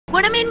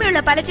ഗുണമേന്മയുള്ള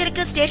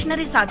പലചരക്ക്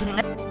സ്റ്റേഷനറി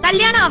സാധനങ്ങൾ,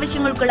 കല്യാണ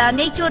ആവശ്യങ്ങൾക്കുള്ള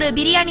നെയ്ച്ചോറ്,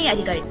 ബിരിയാണി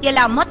അരികൾ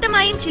എല്ലാം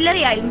മൊത്തമായും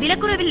ചില്ലറയായും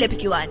വിലക്കുറവിൽ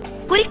ലഭിക്കുവാൻ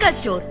Kurikkal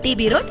store,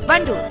 TB road,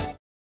 Wandoor.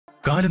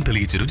 കാലം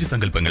തെളിയിച്ച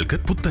രുചിസങ്കല്പങ്ങൾക്ക്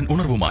പുത്തൻ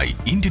ഉണർവുമായി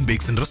ഇന്ത്യൻ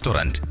ബേക്സ് ആൻഡ്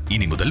റെസ്റ്റോറന്റ്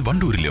ഇനി മുതൽ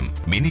വണ്ടൂരിലും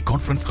മിനി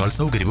കോൺഫറൻസ് ഹാൾ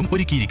സൗകര്യവും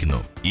ഒരുക്കിയിരിക്കുന്നു.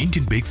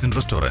 Indian bakes and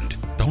restaurant,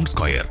 town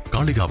square,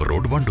 Kalikavu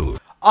road, Wandoor.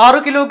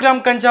 6 kilogram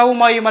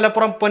കഞ്ചാവുമായി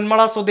മലപ്പുറം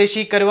പൊന്മള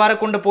സ്വദേശി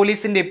കരുവാരക്കുണ്ട്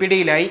പോലീസിന്റെ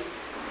പിടിയിലായി.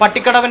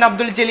 പട്ടിക്കടവൻ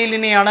അബ്ദുൽ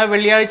ജലീലിനെയാണ്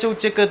വെള്ളിയാഴ്ച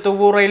ഉച്ചയ്ക്ക്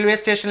തുവ്വൂർ റെയിൽവേ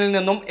സ്റ്റേഷനിൽ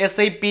നിന്നും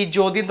SI P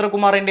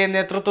ജ്യോതീന്ദ്രകുമാറിന്റെ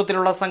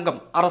നേതൃത്വത്തിലുള്ള സംഘം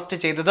അറസ്റ്റ്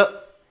ചെയ്തത്.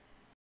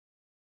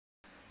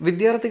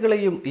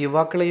 വിദ്യാർത്ഥികളെയും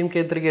യുവാക്കളെയും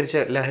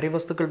കേന്ദ്രീകരിച്ച് ലഹരി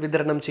വസ്തുക്കൾ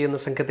വിതരണം ചെയ്യുന്ന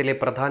സംഘത്തിലെ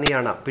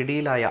പ്രധാനിയാണ്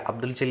പിടിയിലായ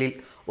അബ്ദുൽ ജലീൽ.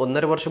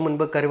 1.5 വർഷം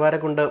മുൻപ്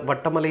കരുവാരക്കുണ്ട്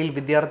വട്ടമലയിൽ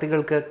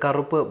വിദ്യാർത്ഥികൾക്ക്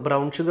കറുപ്പ്,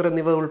 ബ്രൗൺ ഷുഗർ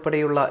എന്നിവ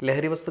ഉൾപ്പെടെയുള്ള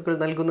ലഹരി വസ്തുക്കൾ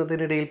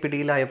നൽകുന്നതിനിടയിൽ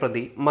പിടിയിലായ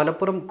പ്രതി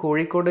മലപ്പുറം,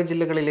 കോഴിക്കോട്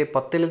ജില്ലകളിലെ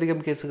 10ലധികം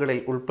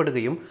കേസുകളിൽ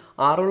ഉൾപ്പെടുകയും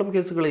 6ഓളം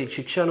കേസുകളിൽ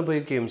ശിക്ഷ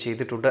അനുഭവിക്കുകയും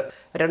ചെയ്തിട്ടുണ്ട്.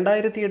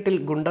 2008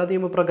 ഗുണ്ടാ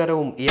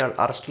നിയമപ്രകാരവും ഇയാൾ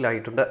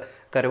അറസ്റ്റിലായിട്ടുണ്ട്.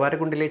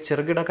 കരുവാരക്കുണ്ടിലെ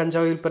ചെറുകിട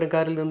കഞ്ചാവ്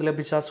വിൽപ്പനക്കാരിൽ നിന്ന്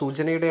ലഭിച്ച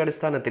സൂചനയുടെ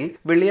അടിസ്ഥാനത്തിൽ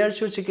വെള്ളിയാഴ്ച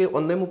ഉച്ചയ്ക്ക്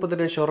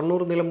 1:30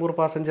 ഷൊർണൂർ നിലമ്പൂർ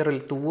പാസഞ്ചറിൽ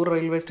തുവ്വൂർ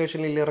റെയിൽവേ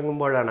സ്റ്റേഷനിൽ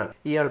ഇറങ്ങുമ്പോഴാണ്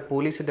ഇയാൾ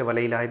പോലീസിന്റെ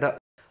വലയിലായത്.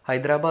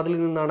 ഹൈദരാബാദിൽ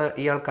നിന്നാണ്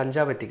ഇയാൾ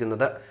കഞ്ചാവ്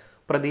എത്തിക്കുന്നത്.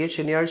 പ്രതിയെ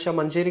ശനിയാഴ്ച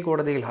മഞ്ചേരി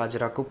കോടതിയിൽ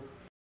ഹാജരാക്കും.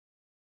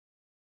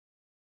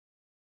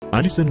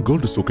 Allison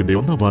gold സൂക്കിന്റെ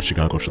 1ാം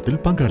വാർഷികാഘോഷത്തിൽ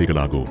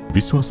പങ്കാളികളാകൂ.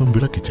 വിശ്വാസം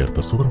വിളക്കിച്ചേർത്ത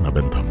സുവർണ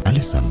ബന്ധം.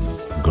 Allison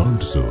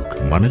gold souk,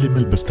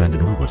 Manalimal bus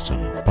സ്റ്റാൻഡിനോട്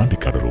വശം,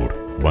 പാണ്ടിക്കാട് റോഡ്,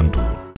 വണ്ടൂർ.